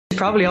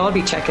probably all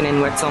be checking in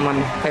with someone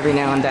every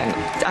now and then.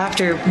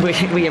 After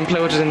we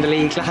imploded in the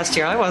league last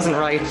year, I wasn't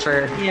right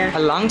for a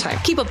long time.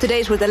 Keep up to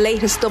date with the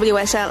latest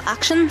WSL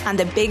action and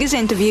the biggest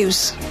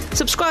interviews.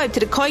 Subscribe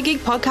to the Koi Gig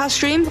podcast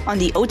stream on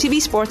the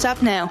OTB Sports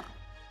app now.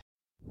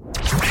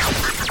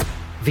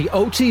 The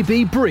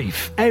OTB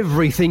Brief.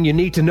 Everything you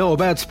need to know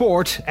about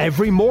sport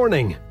every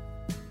morning.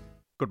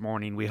 Good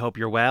morning, we hope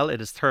you're well. It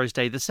is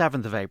Thursday the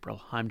 7th of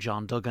April. I'm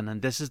John Duggan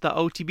and this is the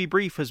OTB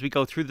Brief as we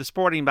go through the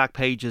sporting back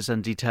pages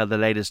and detail the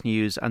latest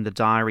news and the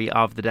diary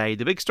of the day.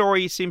 The big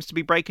story seems to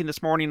be breaking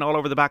this morning all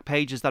over the back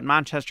pages that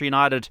Manchester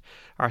United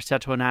are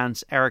set to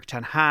announce Erik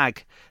ten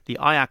Hag, the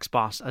Ajax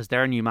boss, as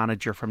their new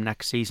manager from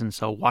next season.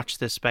 So watch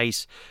this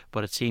space,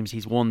 but it seems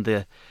he's won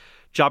the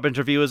job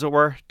interview, as it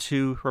were,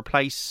 to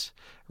replace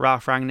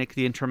Ralf Rangnick,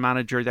 the interim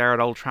manager there at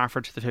Old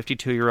Trafford, the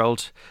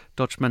 52-year-old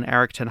Dutchman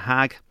Erik ten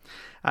Hag.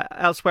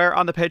 Elsewhere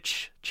on the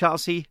pitch,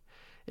 Chelsea,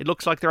 it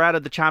looks like they're out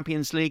of the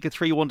Champions League. A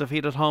 3-1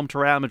 defeat at home to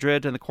Real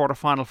Madrid in the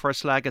quarter-final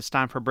first leg at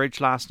Stamford Bridge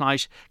last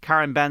night.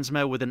 Karim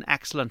Benzema with an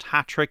excellent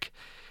hat-trick.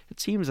 It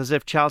seems as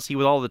if Chelsea,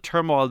 with all the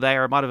turmoil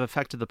there, might have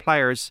affected the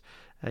players.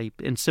 A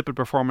insipid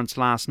performance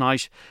last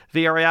night.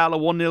 Villarreal, a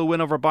 1-0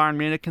 win over Bayern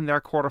Munich in their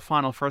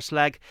quarter-final first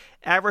leg.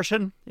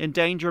 Everton in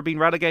danger of being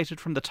relegated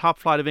from the top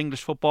flight of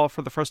English football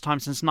for the first time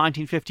since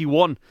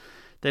 1951.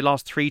 They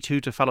lost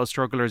 3-2 to fellow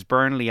strugglers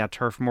Burnley at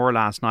Turf Moor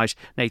last night.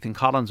 Nathan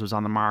Collins was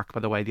on the mark, by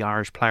the way, the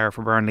Irish player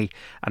for Burnley,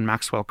 and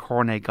Maxwell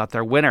Cornet got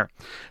their winner.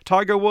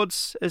 Tiger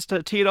Woods is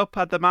to tee it up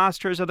at the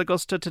Masters at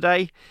Augusta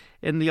today.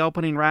 In the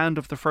opening round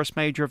of the first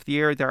major of the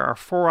year, there are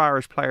 4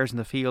 Irish players in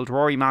the field: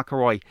 Rory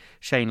McIlroy,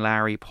 Shane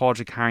Lowry,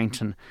 Padraig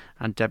Harrington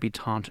and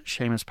debutant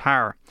Seamus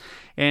Power.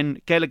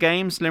 In Gaelic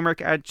Games,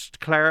 Limerick edged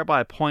Clare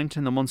by a point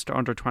in the Munster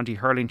Under-20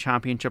 Hurling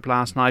Championship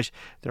last night.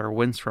 There are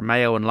wins for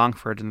Mayo and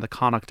Longford in the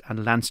Connacht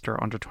and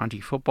Leinster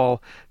Under-20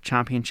 Football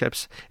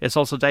Championships. It's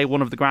also day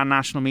one of the Grand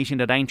National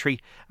meeting at Aintree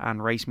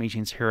and race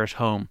meetings here at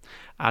home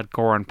at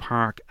Goran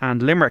Park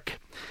and Limerick.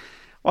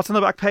 What's on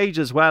the back page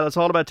as well? It's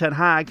all about Ten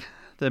Hag.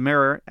 The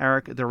Mirror,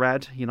 Eric the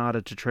Red,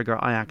 United to trigger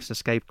Ajax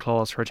escape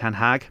clause for Ten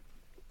Hag.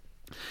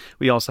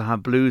 We also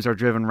have Blues are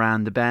driven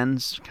round the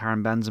bends,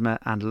 Karim Benzema,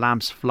 and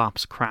Lamps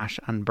flops crash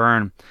and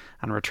burn.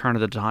 And Return of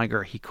the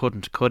Tiger, he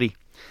couldn't, could he?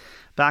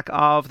 Back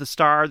of the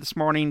Star this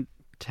morning,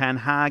 Ten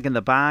Hag in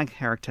the bag.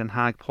 Erik ten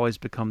Hag poised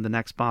to become the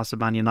next boss of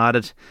Man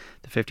United,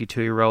 the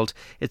 52-year-old.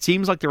 It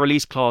seems like the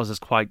release clause is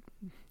quite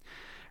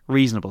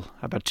reasonable,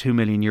 about €2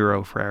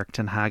 million for Erik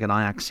ten Hag, and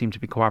Ajax seem to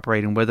be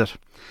cooperating with it.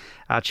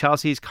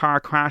 Chelsea's car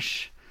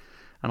crash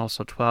and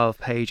also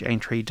 12-page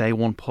Aintree day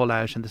one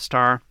pullout in the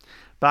Star.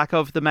 Back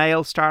of the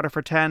Mail, starter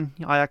for 10.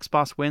 Ajax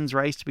boss wins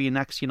race to be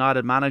next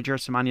United manager.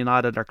 So Man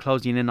United are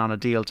closing in on a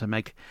deal to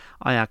make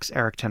Ajax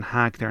Erik ten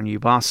Hag their new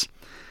boss.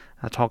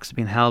 Talks have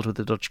been held with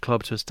the Dutch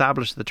club to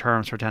establish the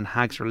terms for Ten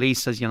Hag's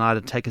release as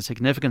United take a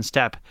significant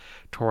step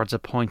towards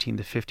appointing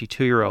the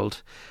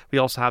 52-year-old. We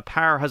also have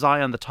Power has eye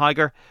on the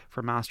Tiger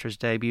for Masters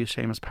debut.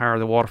 Seamus Power,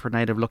 the Waterford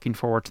native, looking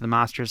forward to the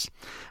Masters.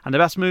 And the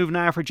best move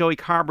now for Joey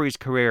Carberry's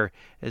career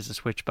is to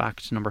switch back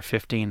to number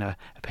 15, a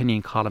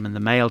opinion column in the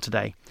Mail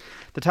today.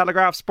 The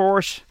Telegraph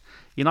Sport: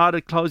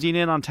 United closing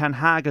in on Ten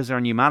Hag as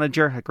their new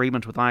manager.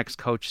 Agreement with Ajax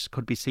coach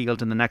could be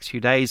sealed in the next few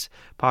days.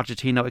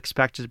 Pochettino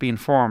expected to be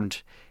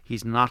informed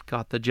he's not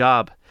got the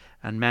job.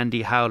 And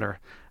Mendy howler,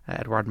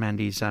 Edouard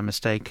Mendy's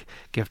mistake,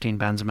 gifting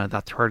Benzema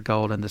that third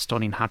goal in the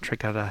stunning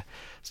hat-trick at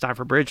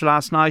Stamford Bridge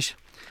last night.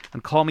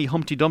 And call me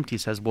Humpty Dumpty,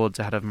 says Woods,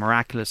 ahead of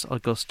miraculous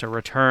Augusta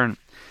return.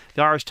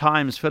 The Irish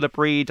Times, Philip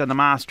Reid and the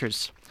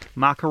Masters.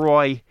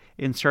 McIlroy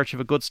in search of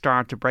a good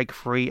start to break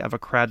free of a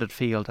crowded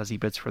field as he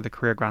bids for the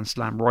career Grand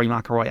Slam. Rory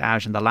McIlroy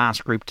out in the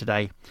last group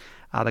today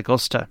at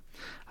Augusta.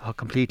 A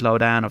complete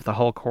lowdown of the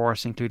whole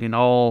course, including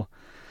all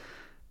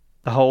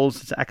the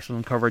holes. It's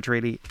excellent coverage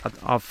really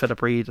of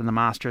Philip Reid and the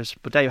Masters.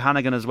 But Dave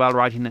Hannigan as well,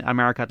 writing in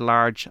America at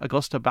Large: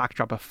 Augusta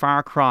backdrop a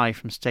far cry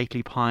from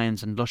stately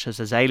pines and luscious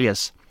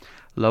azaleas.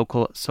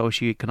 Local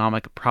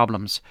socio-economic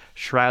problems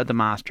shroud the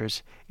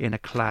Masters in a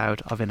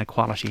cloud of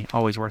inequality.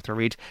 Always worth a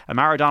read. A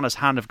Maradona's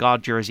Hand of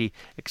God jersey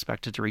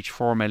expected to reach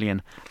 $4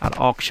 million at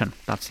auction.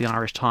 That's the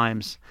Irish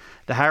Times.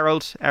 The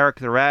Herald, Eric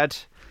the Red: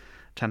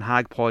 Ten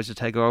Hag poised to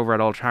take over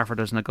at Old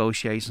Trafford as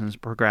negotiations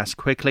progress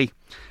quickly.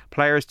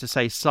 Players to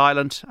stay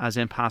silent as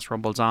impasse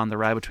rumbles on the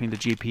row between the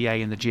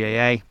GPA and the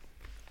GAA.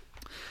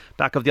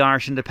 Back of the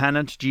Irish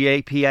Independent,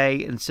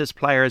 GAPA insists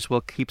players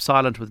will keep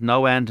silent with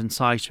no end in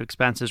sight to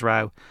expenses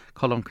row.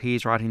 Colm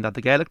Keys writing that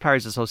the Gaelic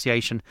Players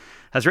Association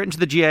has written to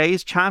the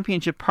GAA's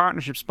Championship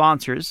Partnership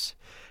sponsors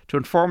to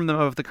inform them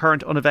of the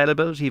current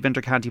unavailability of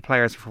intercounty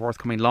players for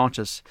forthcoming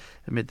launches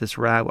amid this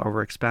row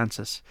over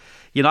expenses.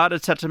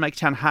 United set to make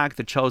Ten Hag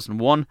the chosen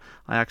one.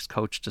 Ajax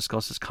coach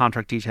discusses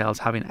contract details,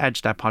 having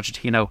edged out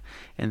Pochettino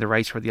in the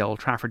race for the Old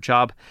Trafford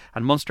job.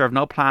 And Munster have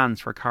no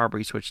plans for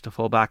Carberry switch to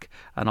fullback.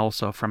 And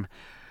also from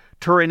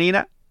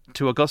Turinina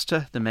to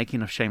Augusta, the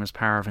making of Seamus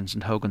Power,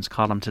 Vincent Hogan's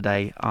column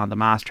today on the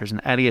Masters,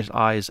 and Elliot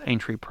I's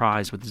entry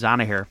prize with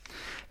Zanahir.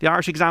 The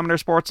Irish Examiner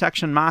sports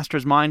section,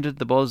 Masters minded,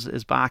 the buzz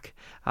is back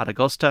at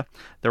Augusta.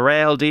 The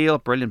Real deal,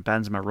 brilliant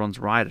Benzema runs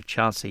riot at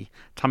Chelsea.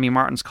 Tommy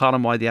Martin's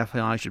column, why the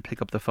FAI should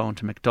pick up the phone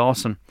to Mick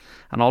Dawson.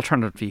 An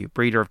alternate view,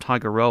 breeder of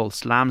Tiger Roll,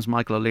 slams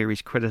Michael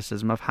O'Leary's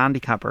criticism of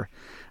handicapper.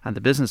 And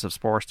the business of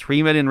sports,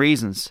 3 million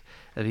reasons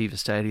Aviva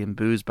Stadium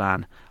booze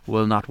ban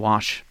will not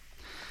wash.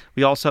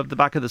 We also have the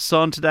back of the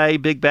Sun today.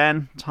 Big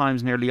Ben,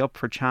 time's nearly up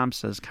for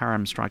champs as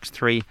Karam strikes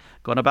 3.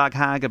 Gonna bag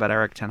Hag about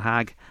Eric Ten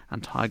Hag,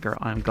 and Tiger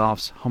I'm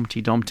Golf's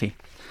Humpty Dumpty.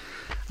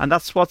 And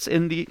that's what's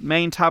in the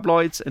main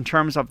tabloids. In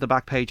terms of the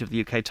back page of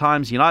the UK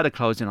Times, United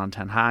closing on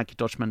Ten Hag.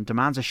 Dutchman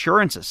demands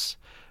assurances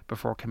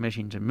before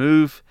committing to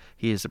move.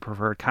 He is the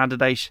preferred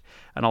candidate.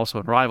 And also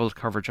in Rivals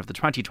coverage of the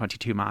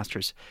 2022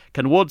 Masters,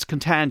 can Woods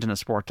contend in a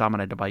sport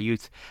dominated by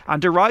youth?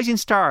 And do rising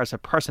stars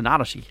have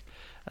personality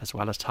as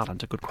well as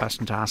talent? A good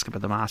question to ask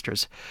about the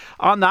Masters.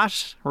 On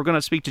that, we're going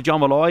to speak to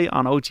John Malloy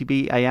on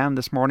OTB AM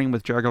this morning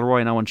with Ger Gilroy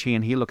and Owen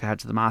Sheehan. He'll look ahead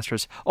to the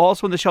Masters.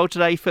 Also in the show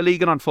today, Phil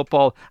Egan on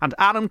football and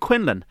Adam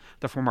Quinlan,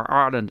 the former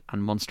Ireland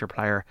and Munster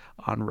player,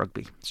 on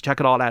rugby. So check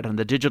it all out on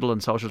the digital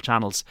and social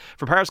channels.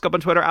 For Periscope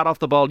and Twitter, @Off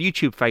the Ball,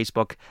 YouTube,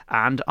 Facebook,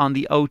 and on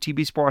the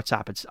OTB Sports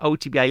app. It's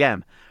OTB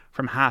AM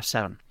from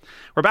 7:30.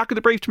 We're back with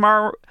the brief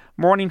tomorrow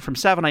morning from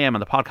 7 AM on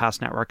the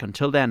podcast network.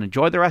 Until then,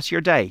 enjoy the rest of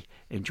your day.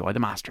 Enjoy the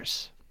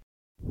Masters.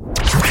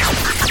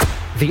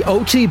 The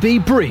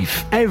OTB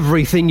Brief.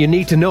 Everything you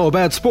need to know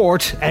about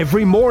sport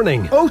every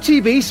morning.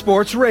 OTB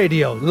Sports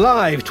Radio.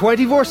 Live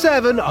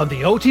 24/7 on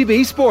the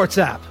OTB Sports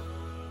app.